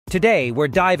Today, we're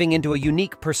diving into a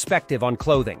unique perspective on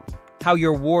clothing, how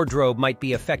your wardrobe might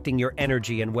be affecting your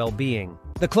energy and well-being.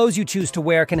 The clothes you choose to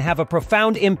wear can have a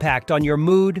profound impact on your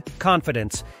mood,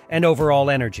 confidence, and overall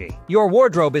energy. Your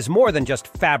wardrobe is more than just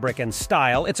fabric and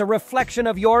style, it's a reflection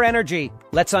of your energy.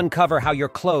 Let's uncover how your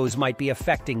clothes might be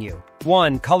affecting you.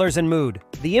 1. Colors and mood.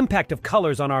 The impact of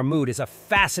colors on our mood is a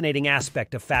fascinating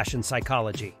aspect of fashion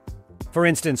psychology. For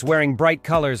instance, wearing bright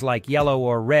colors like yellow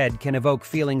or red can evoke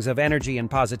feelings of energy and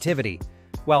positivity,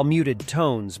 while muted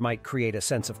tones might create a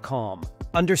sense of calm.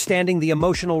 Understanding the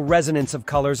emotional resonance of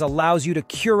colors allows you to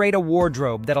curate a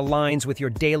wardrobe that aligns with your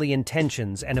daily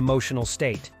intentions and emotional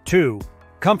state. 2.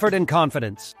 Comfort and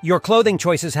confidence. Your clothing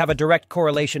choices have a direct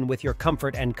correlation with your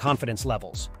comfort and confidence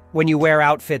levels. When you wear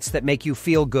outfits that make you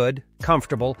feel good,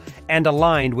 comfortable, and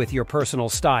aligned with your personal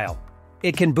style,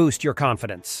 it can boost your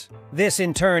confidence. This,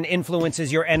 in turn,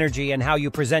 influences your energy and how you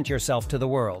present yourself to the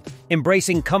world.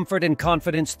 Embracing comfort and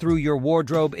confidence through your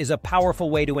wardrobe is a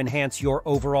powerful way to enhance your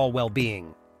overall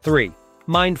well-being. 3.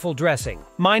 Mindful dressing.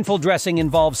 Mindful dressing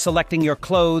involves selecting your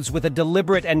clothes with a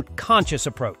deliberate and conscious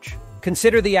approach.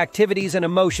 Consider the activities and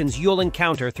emotions you'll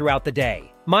encounter throughout the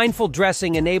day. Mindful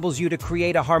dressing enables you to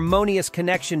create a harmonious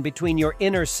connection between your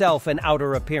inner self and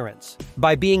outer appearance.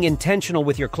 By being intentional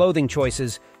with your clothing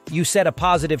choices, you set a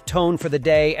positive tone for the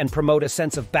day and promote a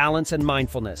sense of balance and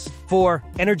mindfulness. 4.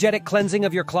 Energetic cleansing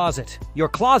of your closet. Your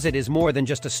closet is more than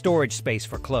just a storage space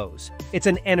for clothes. It's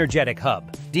an energetic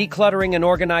hub. Decluttering and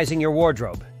organizing your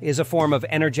wardrobe is a form of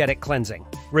energetic cleansing.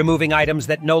 Removing items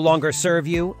that no longer serve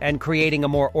you and creating a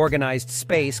more organized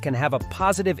space can have a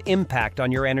positive impact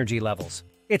on your energy levels.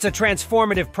 It's a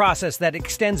transformative process that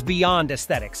extends beyond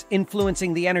aesthetics,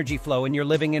 influencing the energy flow in your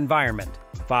living environment.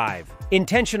 5.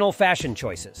 Intentional fashion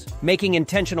choices. Making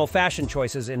intentional fashion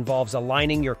choices involves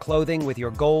aligning your clothing with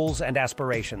your goals and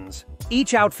aspirations.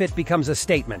 Each outfit becomes a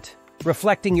statement,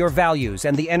 reflecting your values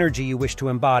and the energy you wish to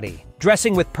embody.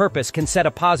 Dressing with purpose can set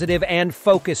a positive and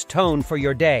focused tone for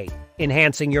your day,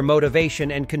 enhancing your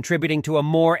motivation and contributing to a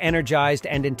more energized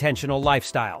and intentional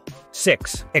lifestyle.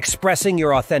 6. Expressing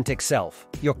your authentic self.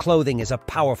 Your clothing is a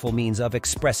powerful means of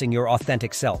expressing your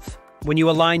authentic self. When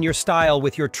you align your style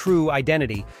with your true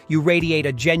identity, you radiate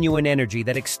a genuine energy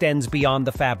that extends beyond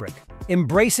the fabric.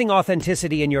 Embracing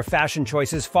authenticity in your fashion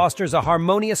choices fosters a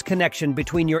harmonious connection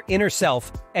between your inner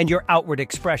self and your outward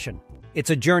expression. It's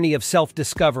a journey of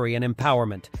self-discovery and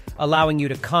empowerment, allowing you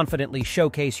to confidently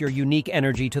showcase your unique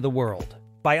energy to the world.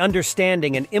 By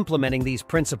understanding and implementing these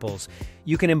principles,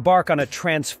 you can embark on a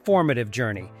transformative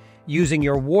journey, using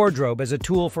your wardrobe as a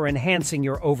tool for enhancing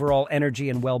your overall energy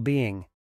and well-being.